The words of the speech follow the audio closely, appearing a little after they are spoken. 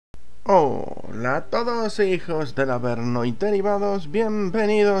Hola a todos hijos del Averno y derivados,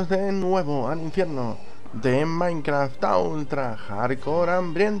 bienvenidos de nuevo al infierno de Minecraft Ultra Hardcore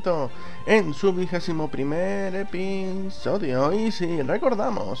Hambriento en su 21º episodio. Y si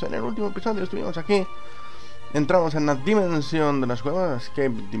recordamos, en el último episodio estuvimos aquí, entramos en la dimensión de las cuevas,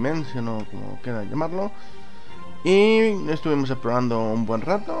 Escape Dimension o como quiera llamarlo, y estuvimos explorando un buen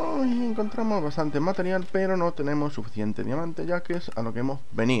rato y encontramos bastante material, pero no tenemos suficiente diamante, ya que es a lo que hemos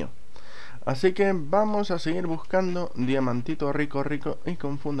venido. Así que vamos a seguir buscando diamantito rico y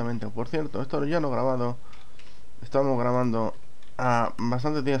con fundamento. Por cierto, esto ya lo he grabado. Estamos grabando a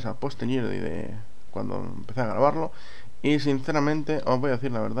bastantes días a posteriori de cuando empecé a grabarlo. Y sinceramente, os voy a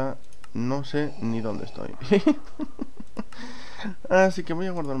decir la verdad, no sé ni dónde estoy. Así que voy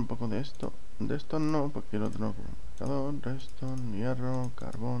a guardar un poco de esto. De esto no, porque el otro complicador, redstone, hierro,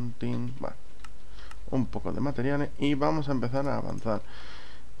 carbón, tin. Vale. Un poco de materiales y vamos a empezar a avanzar.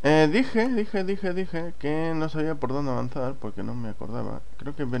 Dije que no sabía por dónde avanzar porque no me acordaba.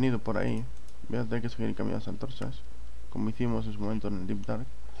 Creo que he venido por ahí. Voy a tener que seguir caminando las antorchas, como hicimos en su momento en el Deep Dark.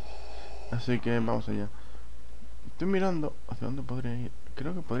 Así que vamos allá. Estoy mirando hacia dónde podría ir.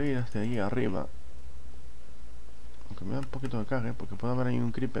 Creo que podría ir hacia ahí arriba. Aunque me da un poquito de cague porque puede haber ahí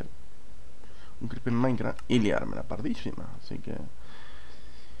un creeper. Un creeper en Minecraft y liarme la pardísima. Así que...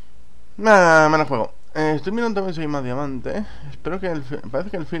 nada, me la juego. Estoy mirando también si hay más diamante. Espero que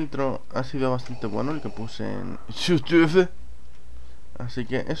parece que el filtro ha sido bastante bueno, el que puse en YouTube. Así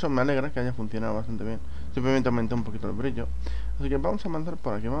que eso me alegra que haya funcionado bastante bien. Simplemente aumenté un poquito el brillo. Así que vamos a avanzar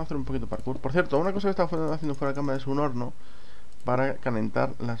por aquí, vamos a hacer un poquito de parkour. Por cierto, una cosa que estaba haciendo fuera de cámara es un horno para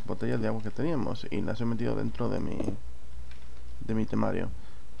calentar las botellas de agua que teníamos. Y las he metido dentro de mi temario.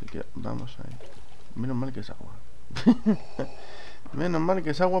 Así que vamos a ir. Menos mal que es agua. Menos mal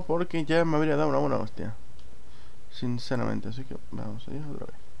que es agua porque ya me habría dado una buena hostia. Sinceramente, así que vamos a ir otra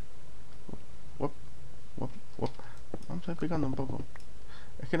vez. Vamos a ir picando un poco.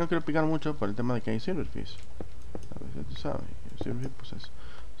 Es que no quiero picar mucho por el tema de que hay silverfish. A veces tú sabes, silverfish pues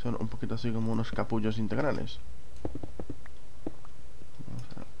son un poquito así como unos capullos integrales.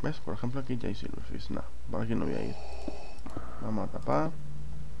 ¿Ves? Por ejemplo aquí ya hay silverfish. No, por aquí no voy a ir. Vamos a tapar.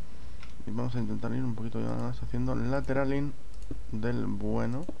 Y vamos a intentar ir un poquito más haciendo lateraling del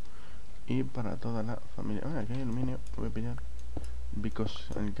bueno y para toda la familia. Aquí hay aluminio, lo voy a pillar because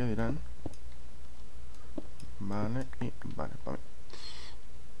el que dirán. Vale, y vale, para mí.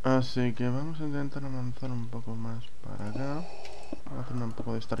 Así que vamos a intentar avanzar un poco más para acá. Vamos a hacer un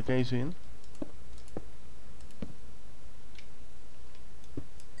poco de stargazing.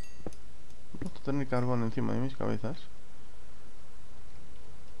 Me gusta tener carbón encima de mis cabezas.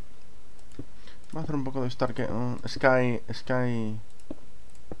 Vamos a hacer un poco de sky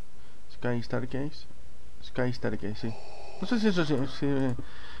staircase, sí. No sé si eso sí,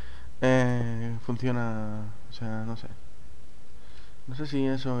 funciona, o sea, no sé. No sé si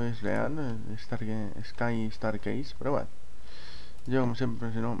eso es real, sky staircase, pero bueno. Yo como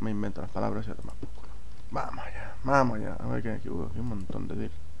siempre, si no, me invento las palabras y a tomar por culo. Vamos allá, a ver qué hay aquí. Aquí un montón de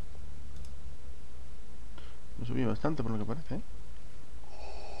dir. Me subí bastante por lo que parece, ¿eh?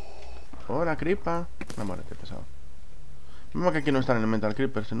 Hola, creeper. No, muérete, pesado. Mismo que aquí no está el elemental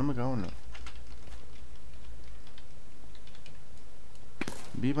creeper, si no me cago en nada.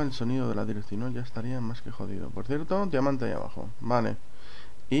 Viva el sonido de la dirección, ya estaría más que jodido. Por cierto, diamante ahí abajo. Vale.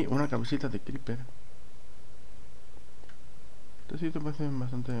 Y una cabecita de creeper. Este sitio parece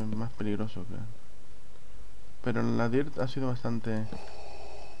bastante más peligroso que... pero la dirt ha sido bastante...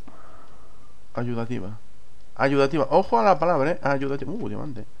 ayudativa. Ojo a la palabra, ayudativa.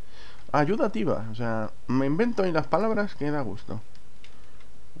 Diamante. Ayudativa, o sea, me invento ahí las palabras que da gusto.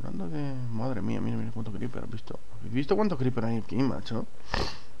 Hablando de... madre mía, mira cuánto creeper, ¿Habéis visto cuánto creeper hay aquí, macho?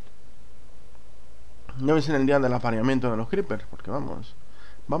 Ya ves en el día del apareamiento de los creepers, porque vamos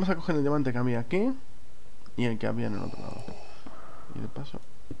a coger el diamante que había aquí y el que había en el otro lado. Y de paso,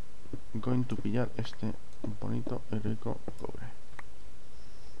 going to pillar este bonito y rico cobre.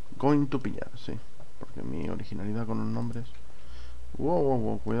 Going to pillar, sí, porque mi originalidad con los nombres...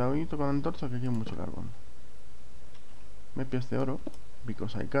 Wow, cuidadito con la antorcha que aquí hay mucho carbón. Me pillo este oro,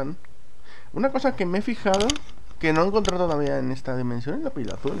 because I can. Una cosa que me he fijado, que no he encontrado todavía en esta dimensión, es la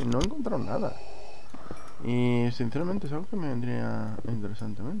pila azul, y no he encontrado nada. Y sinceramente es algo que me vendría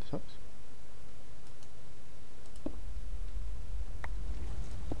interesantemente, ¿sabes?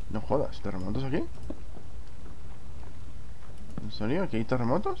 No jodas, ¿terremotos aquí? ¿En serio? ¿Aquí hay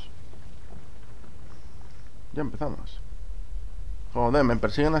terremotos? Ya empezamos. Joder, me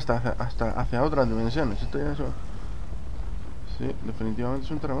persiguen hasta hacia otras dimensiones. Esto ya es... sí, definitivamente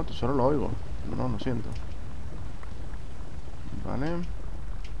es un terremoto. Solo lo oigo. No, lo siento. Vale.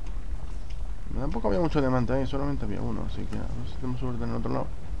 Tampoco había mucho diamante ahí, solamente había uno, así que a ver si tenemos suerte en el otro lado.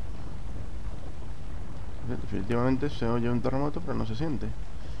 Definitivamente se oye un terremoto, pero no se siente.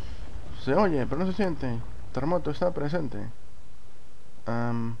 Se oye, pero no se siente. Terremoto está presente.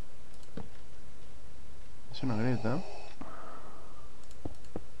 Es una grieta.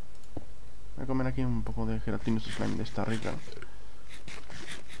 Voy a comer aquí un poco de gelatinous slime de esta rica.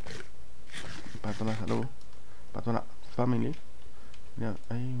 Para toda la salud. Para toda la family. Mirad,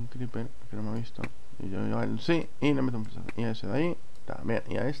 hay un creeper que no me ha visto. Y yo a él sí, y le meto un flechazo. Y a ese de ahí también.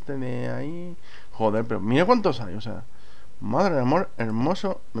 Y a este de ahí. Joder, pero mira cuántos hay, o sea. Madre de amor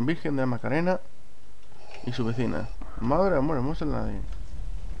hermoso, Virgen de la Macarena y su vecina. Madre de amor hermoso es la de.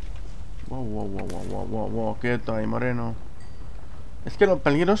 Wow, quieto ahí, moreno. Es que lo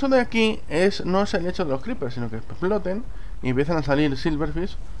peligroso de aquí no es el hecho de los creepers, sino que exploten y empiezan a salir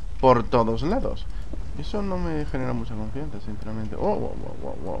silverfish por todos lados. Eso no me genera mucha confianza, sinceramente.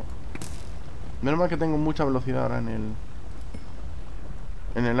 Wow. Menos mal que tengo mucha velocidad ahora en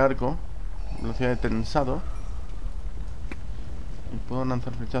el arco. Velocidad de tensado. Y puedo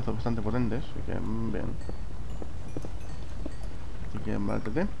lanzar flechazos bastante potentes. Así que bien. Así que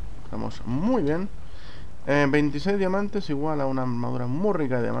váltete. Estamos muy bien. 26 diamantes igual a una armadura muy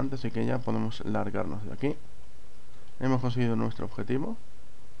rica de diamantes. Así que ya podemos largarnos de aquí. Hemos conseguido nuestro objetivo.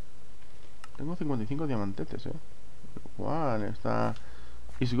 Tengo 55 diamantetes, Cual está.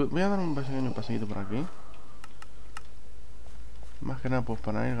 Voy a dar un pequeño paseíto por aquí. Más que nada pues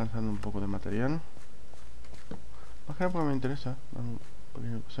para ir gastando un poco de material. Más que nada porque me interesa.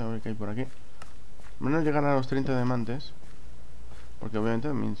 A ver qué hay por aquí. Menos llegar a los 30 diamantes. Porque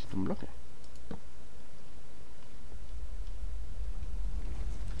obviamente me necesito un bloque.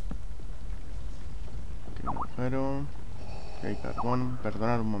 Aquí hay un agujero. Aquí hay carbón.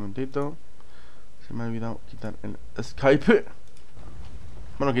 Perdonad un momentito. Se me ha olvidado quitar el Skype.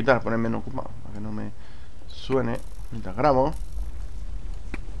 Bueno, quitar, ponerme en ocupado. Para que no me suene mientras grabo.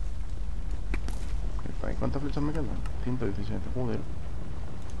 ¿Cuántas flechas me quedan? 117, joder.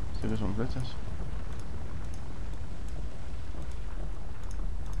 Sí que son flechas.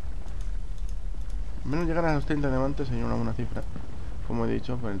 Menos llegar a los 30 diamantes sería una buena cifra. Como he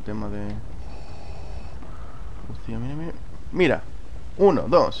dicho, por el tema de. Hostia, mira. Mira. 1,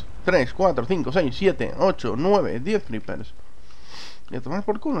 2, 3, 4, 5, 6, 7, 8, 9, 10 creepers. Y a tomar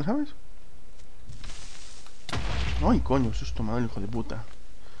por culo, ¿sabes? Ay, coño, susto me da el hijo de puta.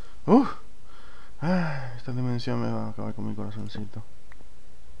 Esta dimensión me va a acabar con mi corazoncito.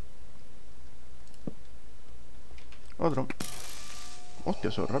 Otro. Hostia,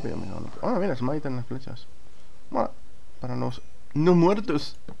 eso es rápido, mira. Mira, se me en las flechas. Bueno, para los no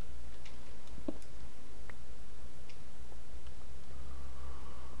muertos.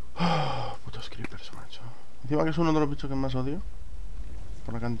 Putos creepers, macho. Encima que es uno de los bichos que más odio.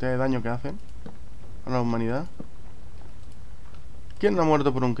 Por la cantidad de daño que hacen a la humanidad. ¿Quién no ha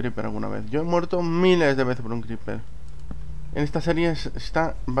muerto por un creeper alguna vez? Yo he muerto miles de veces por un creeper. En esta serie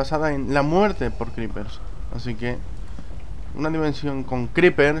está basada en la muerte por creepers. Así que una dimensión con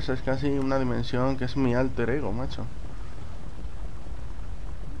creepers es casi una dimensión que es mi alter ego, macho.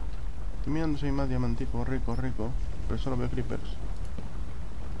 Estoy mirando si hay más diamantico, rico. Pero solo veo creepers.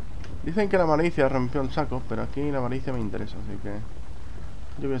 Dicen que la avaricia rompió el saco, pero aquí la avaricia me interesa, así que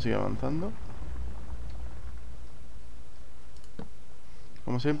yo voy a seguir avanzando.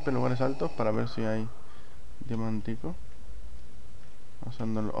 Como siempre, en lugares altos para ver si hay diamantico.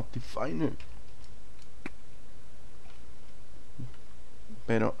 Pasando el Optifine.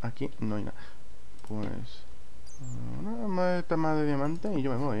 Pero aquí no hay nada. Pues una más de diamante y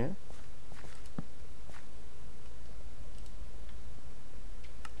yo me voy,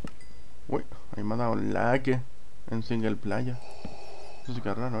 Uy, ahí me ha dado lag en single player. Eso sí que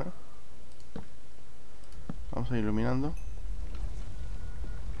es raro, Vamos a ir iluminando.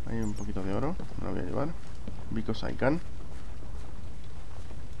 Hay un poquito de oro, me lo voy a llevar. Because I can.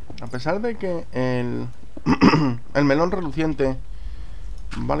 A pesar de que el melón reluciente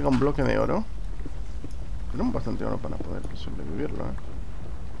valga un bloque de oro, tenemos bastante oro para poder sobrevivirlo,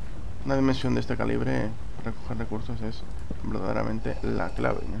 Una dimensión de este calibre, recoger recursos es verdaderamente la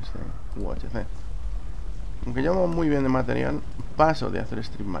clave en este UHC. Aunque llevo muy bien de material, paso de hacer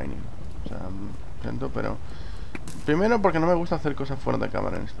strip mining. O sea, siento, pero primero porque no me gusta hacer cosas fuera de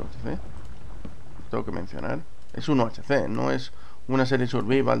cámara en este UHC. Tengo que mencionar. Es un UHC, no es una serie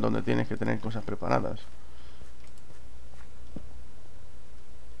survival donde tienes que tener cosas preparadas.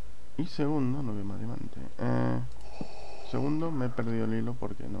 Y segundo, no veo más diamante. Segundo, me he perdido el hilo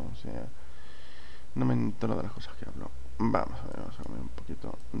porque no me entero de las cosas que hablo. Vamos a comer un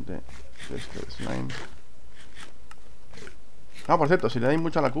poquito de este slime. Ah, por cierto, si le dais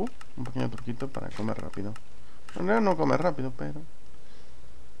mucho a la Q, un pequeño truquito para comer rápido. En realidad no comer rápido, pero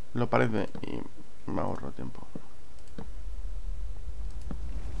lo parece y me ahorro tiempo.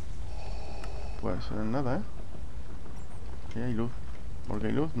 Pues nada, ¿eh? Aquí hay luz. ¿Por qué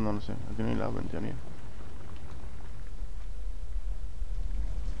hay luz? No lo sé. Aquí no hay la ventanilla.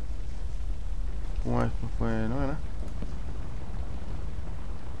 Pues no era.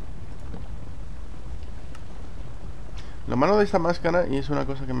 Lo malo de esta máscara, y es una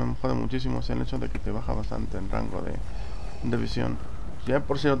cosa que me jode muchísimo, es el hecho de que te baja bastante el rango de visión. Ya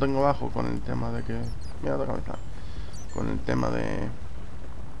por si lo tengo bajo con el tema de que... Mira la cabeza. Con el tema de...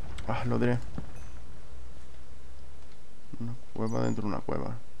 Ah, lo diré. Una cueva dentro de una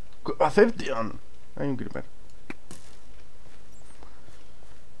cueva. ¡Acepción! Hay un creeper.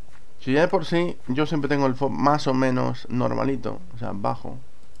 Si ya de por sí, yo siempre tengo el FOB más o menos normalito, o sea, bajo.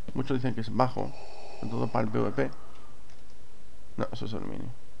 Muchos dicen que es bajo, sobre todo para el PvP. No, eso es aluminio.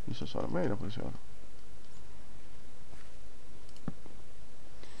 Y eso es oro. Mira, pues oro.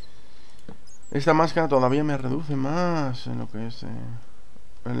 Esta máscara todavía me reduce más en lo que es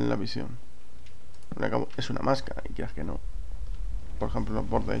en la visión. Es una máscara, y quieras que no. Por ejemplo, los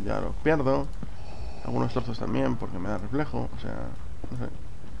bordes ya los pierdo. Algunos trozos también, porque me da reflejo. O sea, no sé.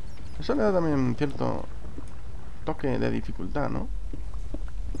 Eso le da también cierto toque de dificultad, ¿no?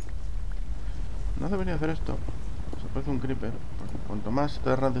 No debería hacer esto. Se parece un creeper, porque cuanto más te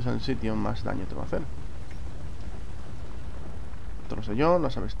errantes al sitio, más daño te va a hacer. Esto lo sé yo, lo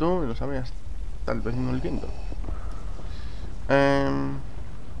sabes tú, y lo sabe hasta el vecino del quinto.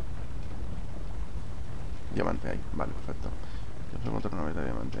 Diamante ahí, vale, perfecto. Yo voy a encontrar una beta de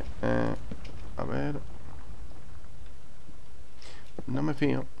diamante. A ver. No me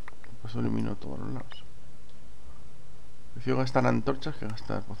fío, pues ilumino todos los lados. Prefiero gastar antorchas que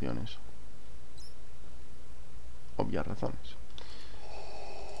gastar pociones. Obvias razones.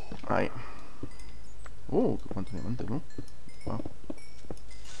 Ahí. Cuánto diamante, ¿no? Wow.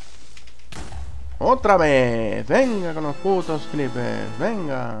 ¡Otra vez! ¡Venga con los putos creepers!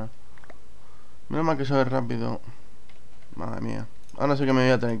 ¡Venga! Menos mal que soy rápido. Madre mía. Ahora sí que me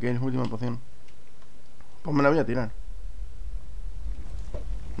voy a tener que ir. Última poción. Pues me la voy a tirar.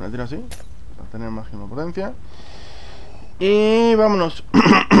 Me la tiro así, para tener máxima potencia. Y vámonos.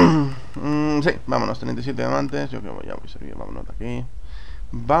 Sí, vámonos, 37 diamantes. Yo que ya voy a servir, vámonos de aquí.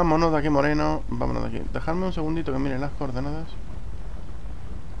 Vámonos de aquí, moreno. Vámonos de aquí. Dejadme un segundito que mire las coordenadas.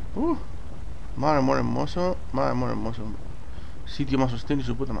 Madre amor hermoso. Madre amor hermoso. Sitio más hostil y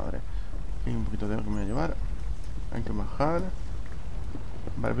su puta madre. Aquí hay un poquito de oro que me voy a llevar. Hay que bajar.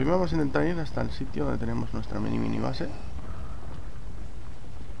 Vale, primero vamos a intentar ir hasta el sitio donde tenemos nuestra mini base.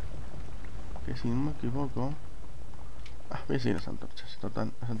 Que si no me equivoco... voy a seguir las antorchas.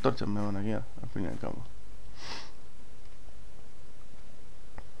 Total, las antorchas me van a guiar, al fin y al cabo.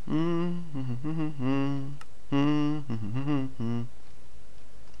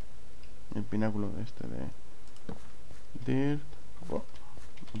 El pináculo de este de... Dirt...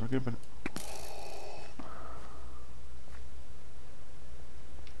 otro creeper.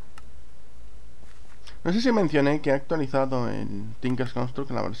 No sé si mencioné que he actualizado el Tinker's Construct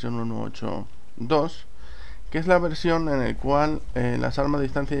en la versión 1.8.2, que es la versión en la cual las armas a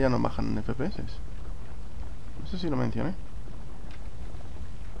distancia ya no bajan en FPS. No sé si lo mencioné.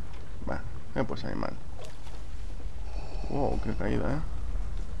 Bueno, pues ahí mal. Wow, qué caída,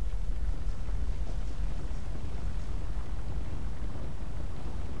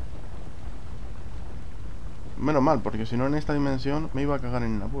 Menos mal, porque si no en esta dimensión me iba a cagar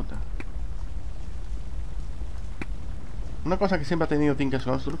en la puta. Una cosa que siempre ha tenido Tinker's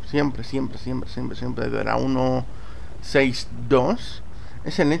Construct, siempre, desde la 1.6.2,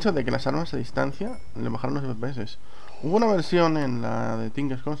 es el hecho de que las armas a distancia le bajaron los FPS. Hubo una versión en la de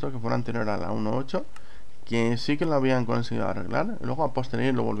Tinker's Construct que fue anterior a la 1.8 que sí que lo habían conseguido arreglar. Luego a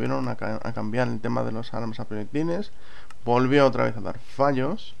posteriori lo volvieron a cambiar el tema de las armas a proyectiles. Volvió otra vez a dar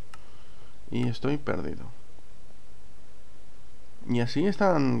fallos. Y estoy perdido. Y así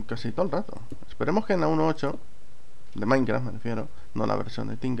están casi todo el rato. Esperemos que en la 1.8 de Minecraft, me refiero, no la versión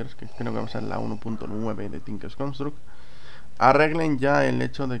de Tinkers, que creo que va a ser la 1.9 de Tinker's Construct, arreglen ya el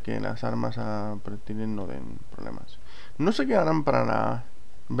hecho de que las armas a proyectiles no den problemas. No sé qué harán para la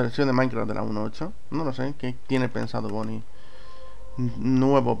versión de Minecraft de la 1.8, no lo sé, qué tiene pensado Bonnie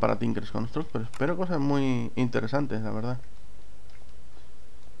nuevo para Tinker's Construct, pero espero cosas muy interesantes, la verdad.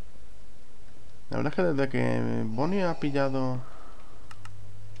 La verdad es que desde que Bonnie ha pillado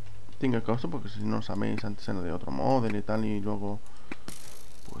Tinker's Construct, porque si no lo sabéis, antes era de otro model y tal, y luego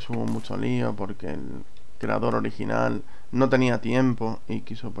pues hubo mucho lío porque el creador original no tenía tiempo y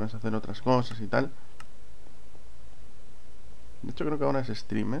quiso ponerse a hacer otras cosas y tal. De hecho creo que ahora es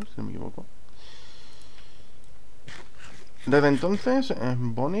streamer, si no me equivoco. Desde entonces,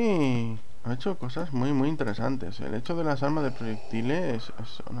 Bonnie ha hecho cosas muy interesantes. El hecho de las armas de proyectiles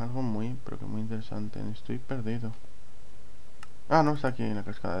es algo muy, pero que muy interesante. Estoy perdido. Ah, no, está aquí en la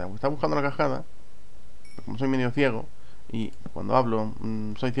cascada de agua. Está buscando la cascada. Pero como soy medio ciego, y cuando hablo,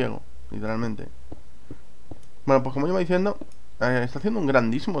 soy ciego, literalmente. Bueno, pues como iba diciendo, está haciendo un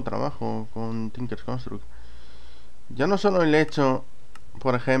grandísimo trabajo con Tinker's Construct. Ya no solo el hecho,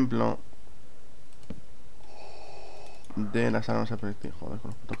 por ejemplo, de las armas a proyectiles. Joder,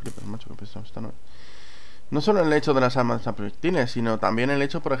 con los putos creepers, macho, que pesado esta noche. No solo el hecho de las armas a proyectiles, sino también el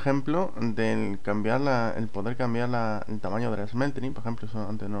hecho, por ejemplo, del cambiar el poder cambiar el tamaño de la smelting. Por ejemplo, eso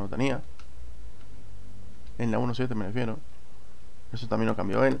antes no lo tenía. En la 1.7 me refiero. Eso también lo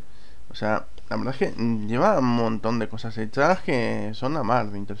cambió él. O sea, la verdad es que lleva un montón de cosas hechas que son a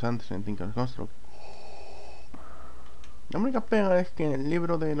más de interesantes en Tinker's Construct. La única pega es que el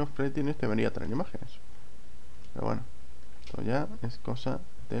libro de los proyectiles debería traer imágenes. Pero bueno, esto ya es cosa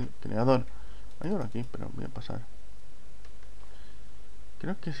del creador. Hay oro aquí, pero voy a pasar.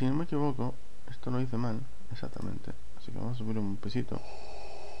 Creo que si no me equivoco, esto lo hice mal, exactamente. Así que vamos a subir un pesito.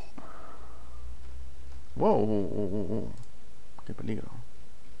 ¡Wow! ¡Qué peligro!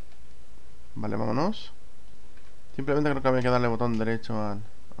 Vale, vámonos. Simplemente creo que había que darle botón derecho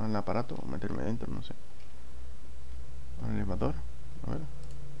al aparato, o meterme dentro, no sé. Al elevador, a ver.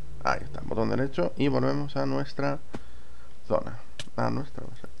 Ahí está, botón derecho y volvemos a nuestra zona. A nuestra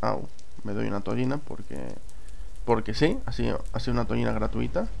base. Au, me doy una tollina porque sí, ha sido una tollina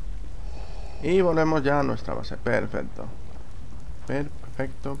gratuita. Y volvemos ya a nuestra base. Perfecto.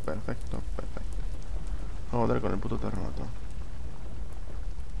 Perfecto. Joder con el puto terremoto.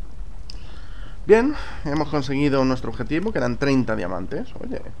 Bien, hemos conseguido nuestro objetivo, que eran 30 diamantes.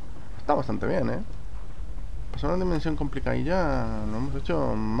 Oye, está bastante bien, pasar una dimensión complicada y ya lo hemos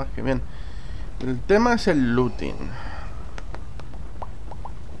hecho más que bien. El tema es el looting.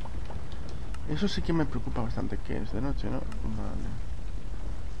 Eso sí que me preocupa bastante, que es de noche, ¿no?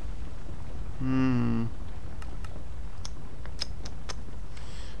 Vale.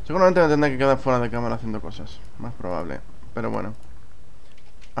 Seguramente me tendré que quedar fuera de cámara haciendo cosas. Más probable. Pero bueno.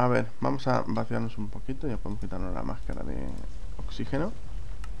 A ver, vamos a vaciarnos un poquito. Ya podemos quitarnos la máscara de oxígeno,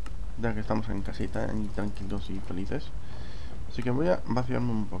 ya que estamos en casita y tranquilos y felices. Así que voy a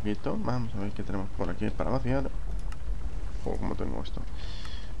vaciarme un poquito. Vamos a ver qué tenemos por aquí para vaciar. Oh, como tengo esto.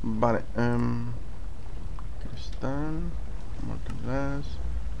 Vale, cristal, multiglass.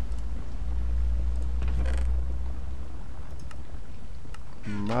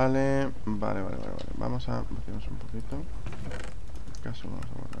 Vale. Vamos a vaciarnos un poquito. En este caso vamos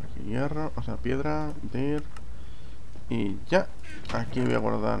a guardar aquí hierro, o sea, piedra, dir. Y ya, aquí voy a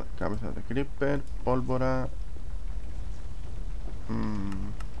guardar cabezas de creeper, pólvora.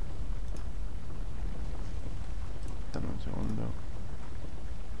 Dame un segundo.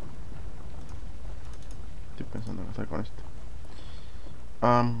 Estoy pensando qué hacer con esto.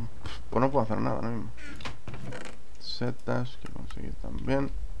 Pues no puedo hacer nada ahora mismo. Setas que conseguir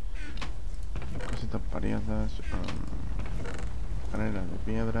también. Cositas variadas. Panelas de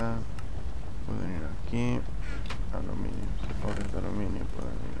piedra. Pueden ir aquí. Aluminio, sabores de aluminio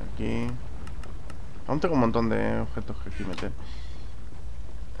pueden ir aquí. Aún tengo un montón de objetos que aquí meter.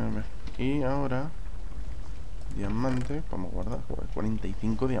 A ver. Y ahora diamante, vamos a guardar. Joder,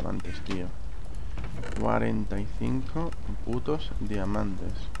 45 diamantes, tío. 45 putos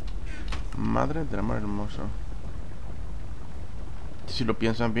diamantes. Madre del amor hermoso. Si lo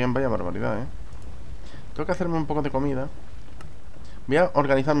piensan bien, vaya barbaridad, Tengo que hacerme un poco de comida. Voy a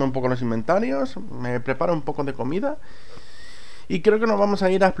organizarme un poco los inventarios. Me preparo un poco de comida. Y creo que nos vamos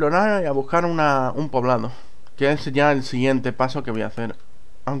a ir a explorar y a buscar un poblado, que es ya el siguiente paso que voy a hacer.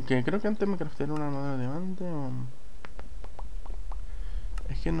 Aunque creo que antes me craftearé una armadura de diamante o...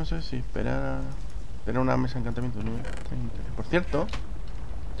 Es que no sé si esperar a tener una mesa de encantamiento de nivel 30. Por cierto,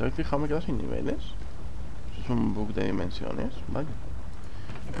 ¿te habéis fijado? Me he quedado sin niveles. Eso es un bug de dimensiones. Vaya.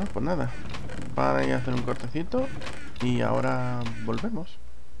 No, pues nada. Para ir a hacer un cortecito. Y ahora volvemos.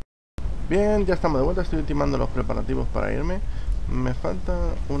 Bien, ya estamos de vuelta. Estoy ultimando los preparativos para irme. Me faltan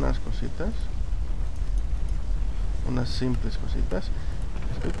unas cositas. Unas simples cositas.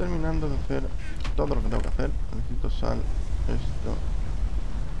 Estoy terminando de hacer todo lo que tengo que hacer. Necesito sal, esto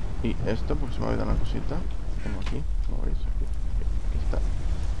y esto, porque se me ha olvidado una cosita. Tengo aquí, como veis, aquí está.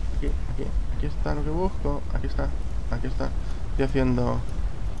 Aquí está lo que busco. Aquí está. Estoy haciendo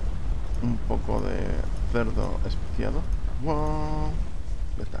un poco de cerdo especiado. ¡Wow!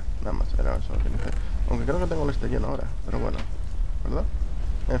 Ya está, nada más, era eso lo que necesito. Aunque creo que tengo el este lleno ahora, pero bueno, ¿verdad?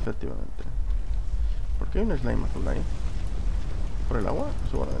 Efectivamente. ¿Por qué hay un slime azul ahí? por el agua,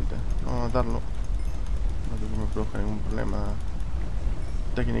 seguramente. Vamos a matarlo. No creo que me produzca ningún problema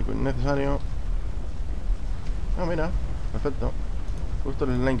técnico innecesario. Ah, mira, perfecto. Justo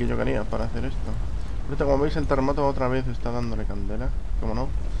el slime que yo quería para hacer esto. Ahorita, como veis, el terremoto otra vez está dándole candela, como no.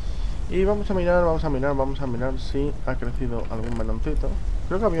 Y vamos a mirar si ha crecido algún meloncito.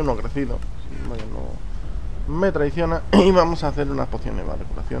 Creo que había uno crecido, si vaya, no me traiciona. Y vamos a hacer unas pociones de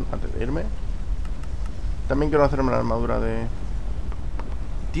curación antes de irme. También quiero hacerme la armadura de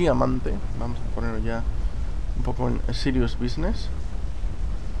diamante. Vamos a ponerlo ya un poco en serious business.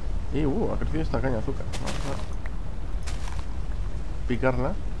 Y ha crecido esta caña de azúcar. Vamos a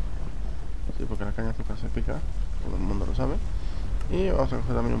picarla. Sí, porque la caña de azúcar se pica, todo el mundo lo sabe. Y vamos a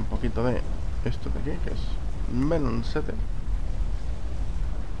coger también un poquito de esto de aquí, que es melon sete.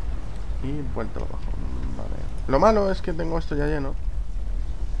 Y vuelta abajo. Vale. Lo malo es que tengo esto ya lleno.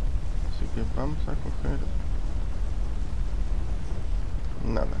 Así que vamos a coger...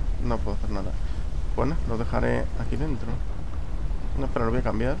 Nada, no puedo hacer nada. Bueno, lo dejaré aquí dentro. No, pero lo voy a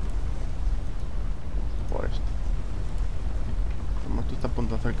cambiar por esto. Como esto está a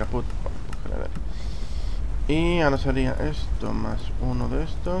punto de hacer caput, pues a ver. Y ahora sería esto más uno de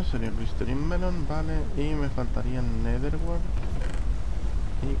estos. Sería el Blistering Melon, vale. Y me faltaría Netherware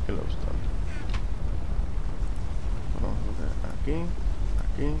y Glowstone. Vamos a meter aquí,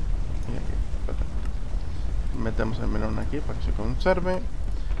 aquí y aquí. Perfecto. Metemos el melón aquí para que se conserve.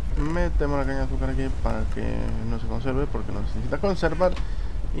 Metemos la caña de azúcar aquí para que no se conserve, porque no necesita conservar.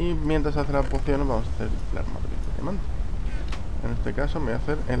 Y mientras hace la poción vamos a hacer la armadura de diamante. En este caso me voy a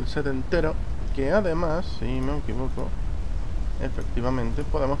hacer el set entero, que además, si no me equivoco, efectivamente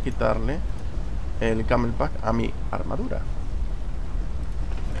podemos quitarle el camel pack a mi armadura.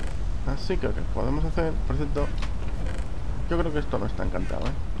 Así que podemos hacer, por cierto, yo creo que esto no está encantado,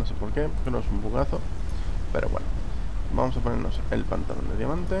 no sé por qué, porque no es un bugazo, pero bueno. Vamos a ponernos el pantalón de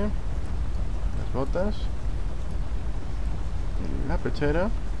diamante, las botas, la pechera.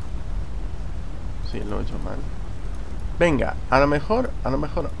 Sí, lo he hecho mal. Venga, a lo mejor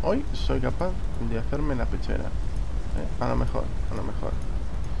hoy soy capaz de hacerme la pechera. A lo mejor.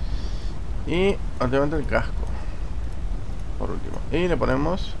 Y obviamente el casco, por último. Y le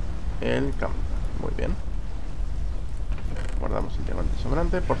ponemos el campo. Muy bien. Guardamos el diamante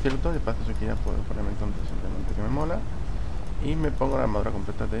sobrante. Por cierto, de paso que ya puedo ponerme entonces el diamante que me mola. Y me pongo la armadura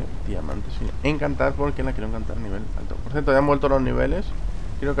completa de diamante sin encantar, porque la quiero encantar a nivel alto. Por cierto, ya han vuelto los niveles.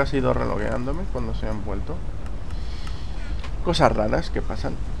 Creo que ha sido relogueándome cuando se han vuelto. Cosas raras que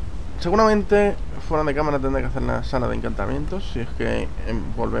pasan. Seguramente fuera de cámara tendré que hacer la sala de encantamientos, si es que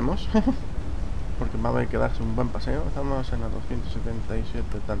volvemos. Porque va a haber que darse un buen paseo. Estamos en la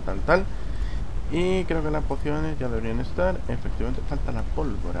 277 tal. Y creo que las pociones ya deberían estar. Efectivamente, falta la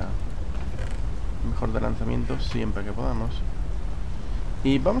pólvora. Mejor de lanzamiento siempre que podamos.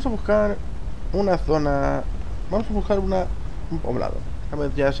 Y vamos a buscar una zona. Vamos a buscar un poblado. A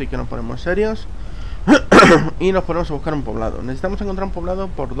ver, ya sí que nos ponemos serios. Y nos ponemos a buscar un poblado. Necesitamos encontrar un poblado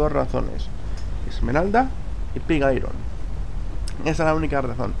por dos razones: esmeralda y pig iron. Esa es la única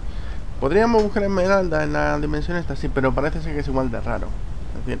razón. Podríamos buscar esmeralda en la dimensión esta, sí, pero parece ser que es igual de raro.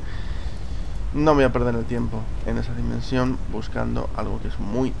 Es decir, no voy a perder el tiempo en esa dimensión buscando algo que es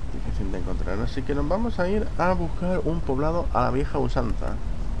muy difícil de encontrar. Así que nos vamos a ir a buscar un poblado a la vieja usanza.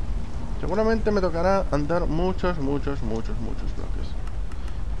 Seguramente me tocará andar muchos bloques.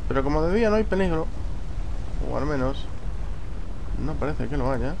 Pero como de día no hay peligro, o al menos no parece que lo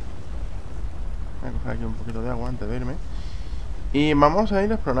haya. Voy a coger aquí un poquito de agua antes de irme. Y vamos a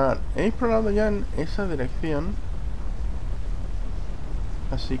ir a explorar. He explorado ya en esa dirección,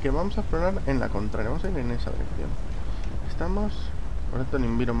 así que vamos a explorar en la contraria. Vamos a ir en esa dirección. Estamos, por esto en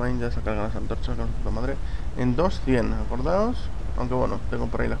Environment ya se cargan las antorchas con puta madre. En 200, acordaos. Aunque bueno, tengo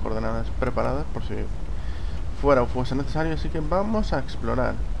por ahí las coordenadas preparadas por si fuera o fuese necesario. Así que vamos a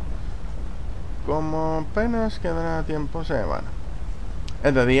explorar. Como apenas quedará tiempo, bueno,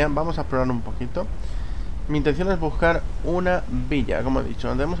 es de día, vamos a explorar un poquito. Mi intención es buscar una villa, como he dicho.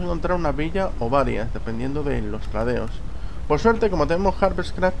 Debemos encontrar una villa o varias, dependiendo de los tradeos. Por suerte, como tenemos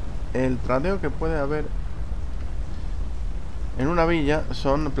Harvestcraft, el tradeo que puede haber en una villa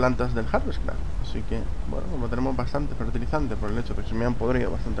son plantas del Harvestcraft. Así que, bueno, como tenemos bastante fertilizante por el hecho de que se me han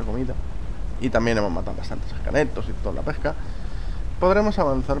podrido bastante comida, y también hemos matado bastantes esqueletos y toda la pesca, podremos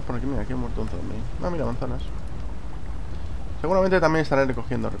avanzar por aquí. Mira, aquí he muerto un zombie. Ah, mira, manzanas. Seguramente también estaré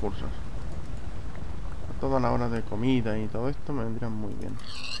recogiendo recursos. A toda la hora de comida y todo esto me vendrían muy bien.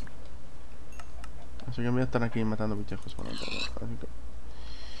 Así que voy a estar aquí matando bichejos con otro. Así que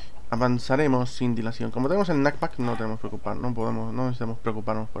avanzaremos sin dilación. Como tenemos el knackpack, no tenemos que preocupar. No necesitamos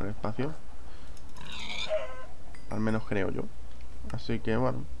preocuparnos por el espacio. Al menos creo yo. Así que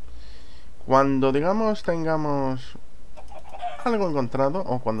bueno, cuando digamos tengamos algo encontrado,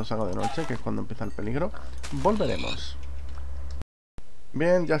 o cuando salga de noche, que es cuando empieza el peligro, volveremos.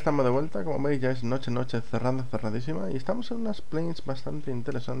 Bien, ya estamos de vuelta. Como veis, ya es noche cerrada, cerradísima. Y estamos en unas plains bastante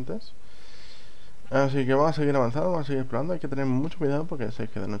interesantes. Así que vamos a seguir avanzando, vamos a seguir explorando. Hay que tener mucho cuidado porque ya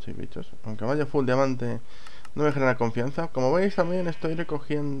sabéis que de noche hay bichos. Aunque vaya full diamante, no me genera confianza. Como veis, también estoy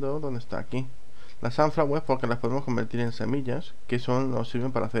recogiendo, ¿dónde está? Aquí, las sunflowers, porque las podemos convertir en semillas, que nos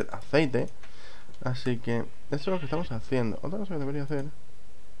sirven para hacer aceite. Así que eso es lo que estamos haciendo. Otra cosa que debería hacer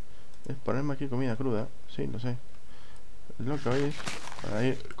es ponerme aquí comida cruda. Sí, lo sé. Es lo que veis, para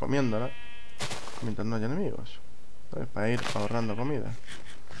ir comiéndola mientras no haya enemigos, ¿sabes? Para ir ahorrando comida.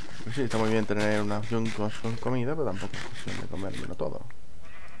 Pues sí, está muy bien tener unas yuncos con comida, pero tampoco es cuestión de comérmelo todo.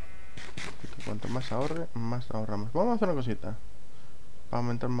 Así que cuanto más ahorre, más ahorramos. Vamos a hacer una cosita para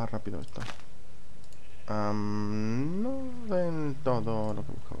aumentar más rápido esto. No del todo lo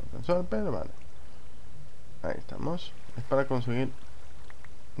que buscamos pensar, pero vale. Ahí estamos. Es para conseguir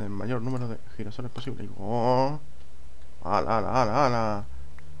el mayor número de girasoles posible. ¡Oh! ¡Hala, hala, hala, hala!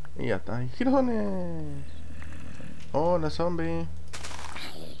 Y ya está. ¡Y girasoles! ¡Hola, zombie!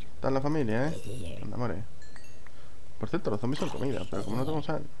 Está en la familia, anda, more. Por cierto, los zombies son comida, pero como no tengo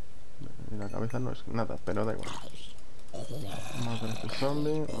sal, y la cabeza no es nada, pero da igual. Vamos a ver este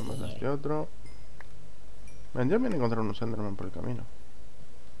zombie, vamos a ver este otro. Vendría bien encontrar unos enderman por el camino,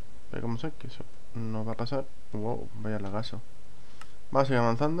 pero como sé que eso no va a pasar. Wow, vaya lagazo. Vamos a seguir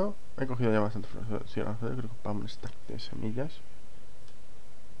avanzando. He cogido ya bastante flores, creo que para un stack de semillas.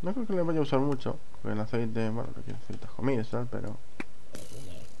 No creo que le vaya a usar mucho, porque el aceite, bueno, requiere ciertas comidas y tal, pero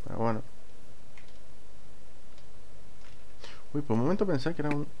bueno. Uy, por un momento pensé que era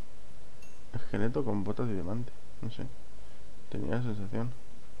un esqueleto con botas de diamante. No sé, tenía la sensación.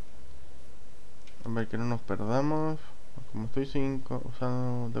 A ver, que no nos perdamos. Como estoy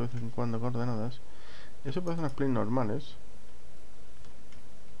usando de vez en cuando coordenadas, eso parece unas planes normales.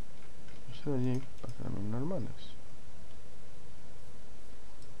 Eso de allí parece también normales.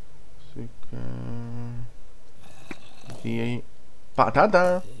 Así que... y ahí...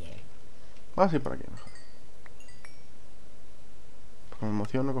 ¡patata! Vamos a ir por aquí mejor. Porque me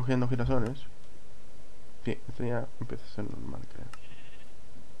emociono cogiendo girasoles. Sí, esto ya empieza a ser normal, creo.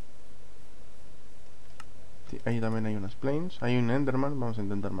 Sí, ahí también hay unas planes. Hay un enderman, vamos a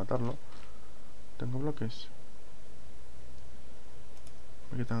intentar matarlo. Tengo bloques.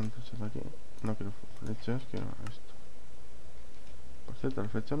 ¿Por qué tantas flechas aquí? No quiero flechas, quiero esto. Por cierto,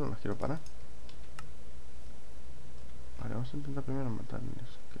 las flechas no las quiero parar. Vale, vamos a intentar primero matar el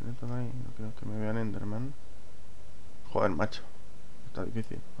esqueleto de ahí. No quiero que me vean enderman. Joder, macho. Está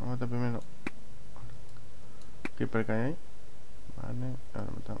difícil. Vamos a matar primero creeper que hay ahí. Vale,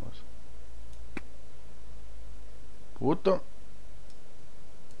 ahora matamos. Puto.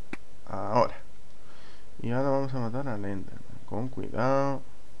 Ahora. Y ahora vamos a matar al enderman. Con cuidado.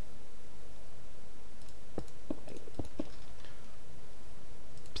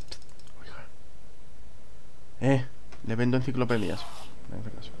 Le vendo enciclopedias. En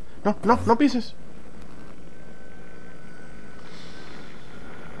este caso. No, no, no pises.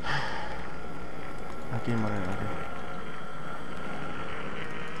 Aquí, moreno, aquí.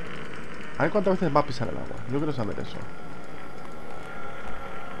 A ver cuántas veces va a pisar el agua. Yo quiero saber eso.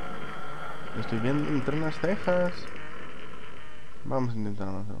 Lo estoy viendo entre unas cejas. Vamos a intentar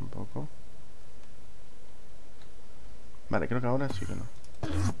avanzar un poco. Vale, creo que ahora sí que no.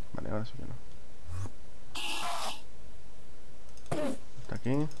 Vale, ahora sí que no. Está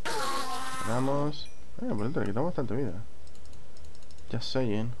aquí. Vamos. Por dentro le quitamos bastante vida. Ya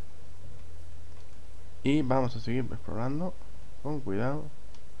sé, Y vamos a seguir explorando. Con cuidado.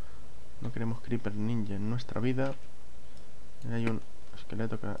 No queremos creeper ninja en nuestra vida. Y hay un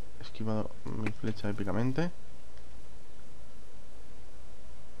esqueleto que ha esquivado mi flecha épicamente.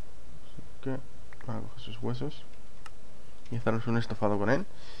 Así que vamos a coger sus huesos y hacernos un estofado con él.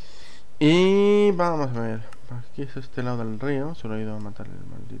 Y vamos a ver. Aquí es este lado del río. Solo he ido a matar el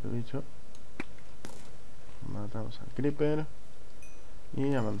maldito bicho. Matamos al creeper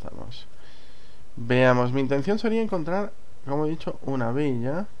y avanzamos. Veamos, mi intención sería encontrar, como he dicho, una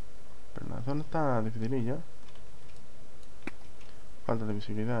villa. Pero la zona está dificililla. Falta de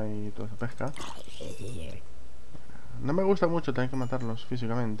visibilidad y toda esa pesca. No me gusta mucho tener que matarlos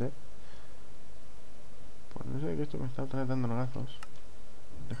físicamente. Pues no sé que esto me está dando lagazos.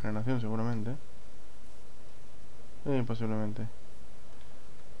 De generación seguramente. Posiblemente.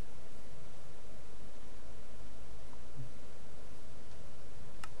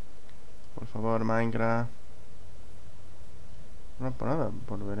 Por favor, Minecraft. No por nada,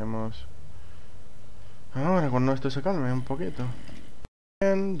 volveremos ahora cuando esto se calme un poquito.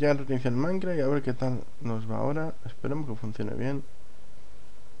 Bien, ya reinicié el Minecraft y a ver qué tal nos va ahora. Esperemos que funcione bien.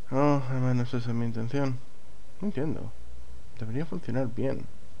 Oh, al menos esa es mi intención. No entiendo. Debería funcionar bien.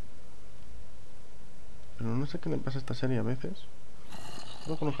 Pero no sé qué le pasa a esta serie a veces.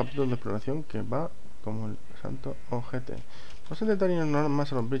 Todo con los capítulos de exploración que va como el santo ojete. Vamos a intentar ignorar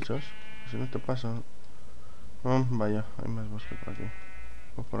más a los bichos. Si no te paso. Oh, vaya, hay más bosque por aquí.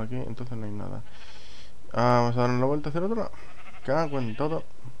 Pues por aquí entonces no hay nada. Vamos a darle la vuelta hacia el otro lado. Cago en todo.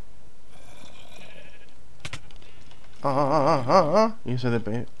 Y ese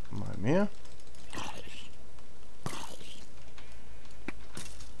DP. Madre mía.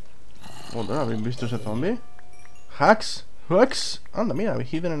 ¿No habéis visto ese zombie? Hacks. Hacks. Anda, mira,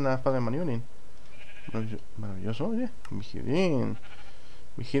 Vigiden en la espada de Manioning. Maravilloso, oye. Vigidin.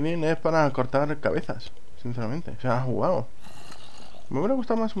 Vigidin es para cortar cabezas, sinceramente. O sea, wow. Me hubiera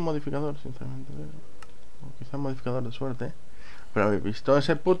gustado más un modificador, sinceramente. O quizá un modificador de suerte. Pero habéis visto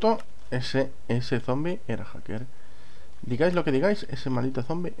ese puto. Ese zombie era hacker. Digáis lo que digáis, ese maldito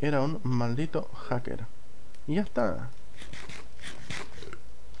zombie era un maldito hacker. Y ya está.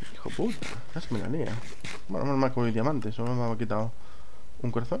 Hijo puta, casi me la lía. Bueno, normal que voy diamante, solo me ha quitado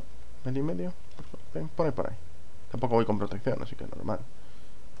un corazón, medio y medio. Por ahí, por ahí. Tampoco voy con protección, así que normal.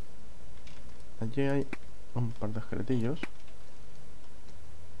 Allí hay un par de esqueletillos.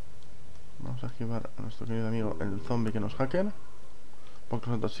 Vamos a esquivar a nuestro querido amigo el zombie que nos hackea, porque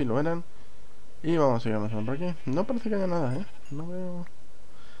los otros sí lo eran. Y vamos a seguir avanzando por aquí. No parece que haya nada, ¿eh? No veo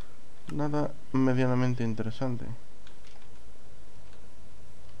nada medianamente interesante.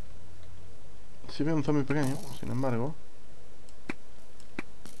 Sí veo un zombie pequeño, sin embargo.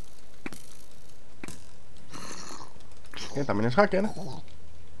 Que también es hacker.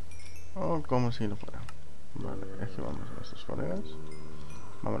 O como si lo fuera. Vale, esquivamos a nuestros colegas.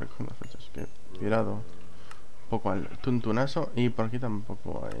 Vamos recogiendo flechas. Que he tirado un poco al tuntunazo. Y por aquí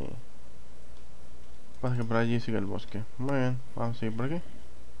tampoco hay. Parece que por allí sigue el bosque. Muy bien, vamos a seguir por aquí.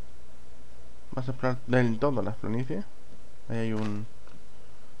 Vamos a explorar del todo las planicies. Ahí hay un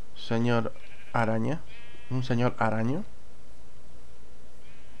señor araña. Un señor araño.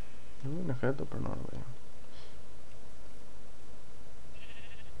 No veo un esqueleto, pero no lo veo.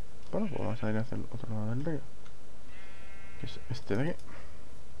 Bueno, pues vamos a ir hacia el otro lado del río. Que es este de aquí.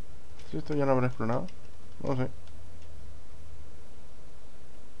 Si esto ya lo habré explorado. No sé.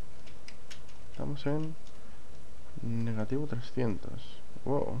 Estamos en negativo 300.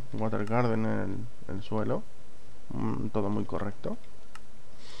 Wow, water garden en el suelo. Todo muy correcto.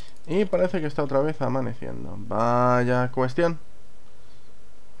 Y parece que está otra vez amaneciendo. Vaya cuestión.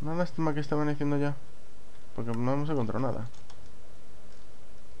 Una lástima que esté amaneciendo ya, porque no hemos encontrado nada.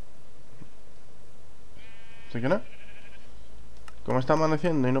 Así que no. Como está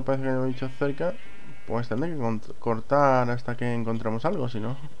amaneciendo y no parece que haya bichos cerca, pues tendré que cortar hasta que encontremos algo. Si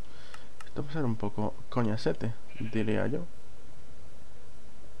no, esto va a ser un poco coñasete, diría yo.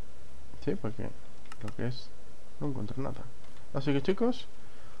 Sí, porque lo que es, no encuentro nada. Así que chicos,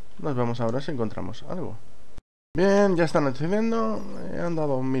 nos vemos ahora si encontramos algo. Bien, ya está anocheciendo. Han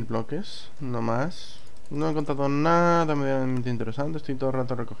dado 1000 bloques, no más. No he encontrado nada medianamente interesante. Estoy todo el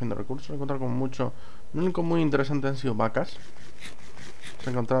rato recogiendo recursos. He encontrado como mucho. Lo único muy interesante han sido vacas. Se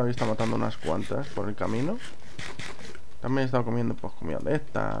ha encontrado y está matando unas cuantas por el camino. También he estado comiendo pues comida de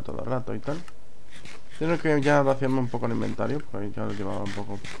esta todo el rato y tal. Tengo que ya vaciarme un poco el inventario, porque ya lo llevaba un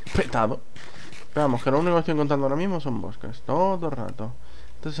poco petado. Pero vamos, que lo único que estoy encontrando ahora mismo son bosques, todo el rato.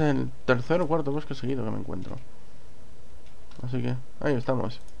 Este es el tercer o cuarto bosque seguido que me encuentro. Así que ahí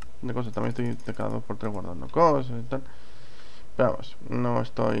estamos. De cosas, también estoy cada 2x3 guardando cosas y tal. Pero vamos, no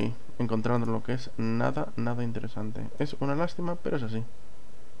estoy encontrando lo que es nada interesante. Es una lástima, pero es así.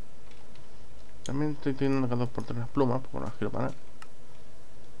 También estoy teniendo cada 2x3 las plumas, porque no las quiero parar.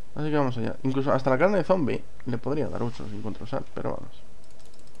 Así que vamos allá. Incluso hasta la carne de zombie le podría dar uso si encuentro sal, pero vamos.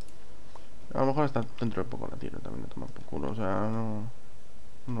 A lo mejor hasta dentro de poco la tiro también, le toman por culo. O sea, no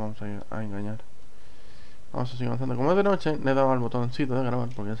vamos a ir a engañar. Vamos a seguir avanzando. Como es de noche, le he dado al botoncito de grabar,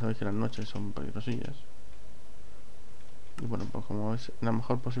 porque ya sabéis que las noches son peligrosillas. Y bueno, pues como es la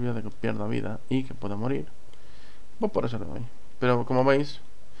mejor posibilidad de que pierda vida y que pueda morir, pues por eso le doy. Pero como veis,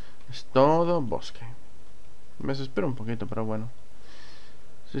 es todo bosque. Me desespero un poquito, pero bueno.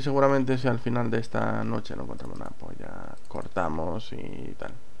 Sí, seguramente si al final de esta noche no encontramos nada, pues ya cortamos y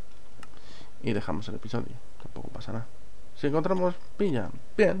tal. Y dejamos el episodio, tampoco pasa nada. Si encontramos pilla,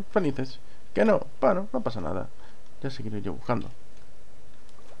 bien, felices. Que no, bueno, no pasa nada. Ya seguiré yo buscando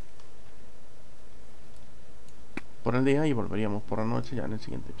por el día y volveríamos por la noche ya en el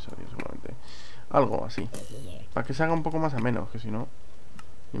siguiente episodio, seguramente. Algo así, para que se haga un poco más ameno, que si no,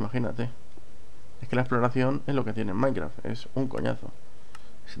 imagínate. Es que la exploración es lo que tiene en Minecraft, es un coñazo.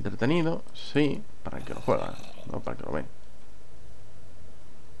 ¿Es entretenido? Sí, para el que lo juega, no para el que lo ve.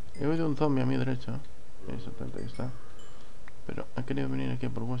 He oído un zombie a mi derecha. Exactamente, ahí está. Pero ha querido venir aquí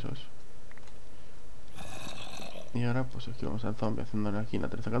por huesos. Y ahora pues esquivamos al zombie haciéndole aquí la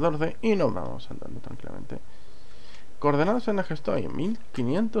 13-14 y nos vamos andando tranquilamente. Coordenadas en las que estoy,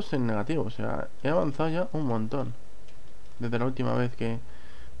 1500 en negativo, o sea, he avanzado ya un montón desde la última vez que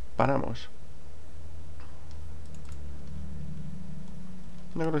paramos.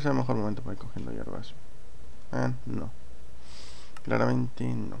 No creo que sea el mejor momento para ir cogiendo hierbas. No. Claramente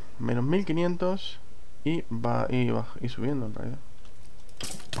no. Menos 1500 y va y subiendo en realidad.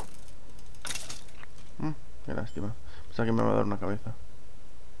 Qué lástima. O sea que me va a dar una cabeza.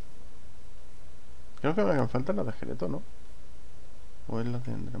 Creo que me hagan falta las de esqueleto, ¿no? O es la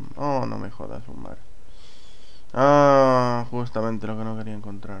tendremos. Oh, no me jodas, un mar. Ah, justamente lo que no quería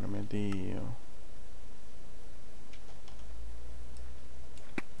encontrarme, tío.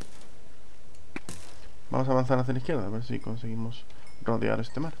 Vamos a avanzar hacia la izquierda, a ver si conseguimos rodear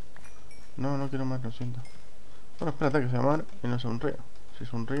este mar. No, no quiero mar, lo siento. Bueno, espérate que sea mar y no es un río. Si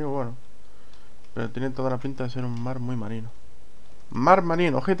es un río, bueno. Pero tiene toda la pinta de ser un mar muy marino. Mar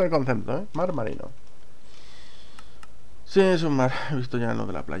marino, ojito al concepto, ¿eh? Mar marino. Sí, es un mar. He visto ya lo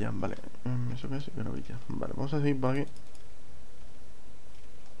de la playa, vale. ¿Eso qué es? Qué maravilla. Vale, vamos a seguir por aquí.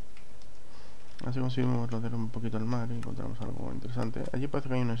 Así conseguimos rodear un poquito el mar y encontramos algo interesante. Allí parece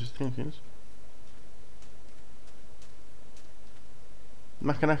que hay unos string hills.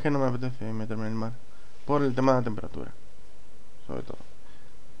 Más que nada es que no me apetece meterme en el mar. Por el tema de la temperatura. Sobre todo.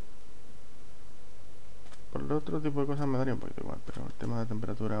 Por el otro tipo de cosas me daría un poquito igual. Pero el tema de la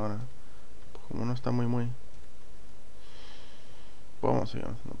temperatura ahora, pues como no está muy pues vamos a seguir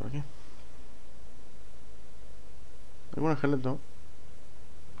avanzando por aquí. ¿Algún esqueleto?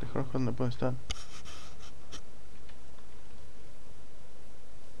 Fijaros dónde puede estar.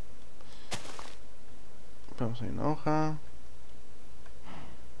 Vamos a ir a una hoja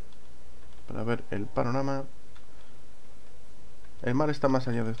para ver el panorama. El mar está más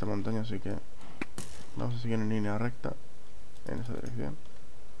allá de esta montaña, así que vamos a seguir en línea recta en esa dirección.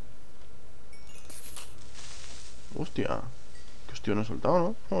 Hostia, que hostia, no he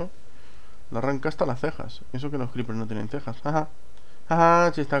soltado, ¿no? La arranca hasta las cejas. Eso que los creepers no tienen cejas. Ajá,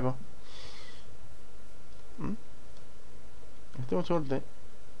 ajá, chistaco. Tengo suerte.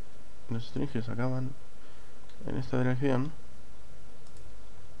 Los stringers acaban en esta dirección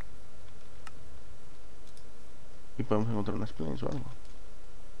y podemos encontrar unas planes o algo.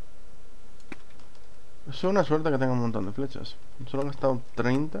 Es una suerte que tenga un montón de flechas. Solo he gastado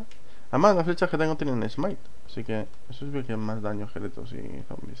 30. Además las flechas que tengo tienen smite, así que eso es que más daño a esqueletos y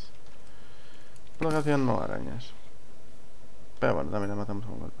zombies. Por lo que hacían no arañas. Pero bueno, también las matamos a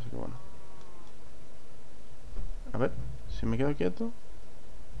un golpe, así que bueno. A ver, si me quedo quieto.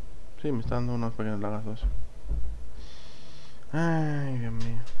 Sí, me está dando unos pequeños lagazos. Ay, Dios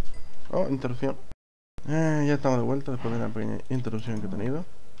mío. Oh, interrupción. Ya estamos de vuelta después de la pequeña interrupción que he tenido.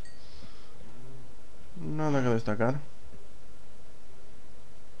 Nada que destacar.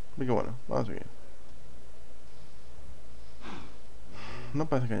 Así que bueno, vamos a seguir. No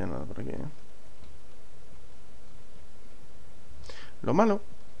parece que haya nada por aquí, ¿eh? Lo malo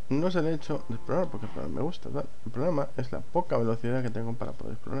no es el hecho de explorar, porque me gusta, tal. El problema es la poca velocidad que tengo para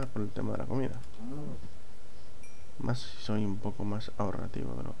poder explorar por el tema de la comida. Más si soy un poco más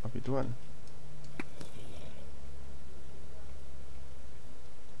ahorrativo de lo habitual.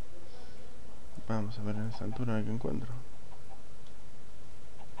 Vamos a ver en esta altura a ver qué encuentro.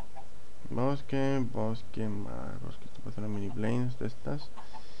 Bosque, bosque, más bosque. Esto puede ser mini planes de estas.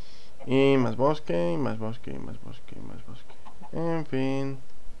 Y más bosque, y más bosque, y más bosque, y más bosque. En fin.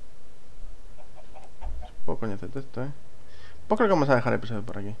 Es un poco coñacete esto, Pues creo que vamos a dejar el episodio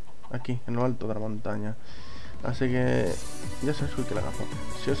por aquí. Aquí, en lo alto de la montaña. Así que ya sabéis que la gafa.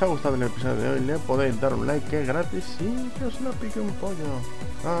 Si os ha gustado el episodio de hoy, le podéis dar un like, que es gratis, y que os lo pique un pollo.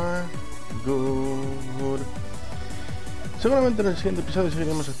 Good. Seguramente en el siguiente episodio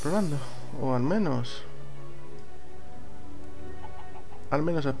seguiremos explorando. O al menos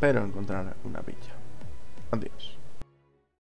espero encontrar una villa. Adiós.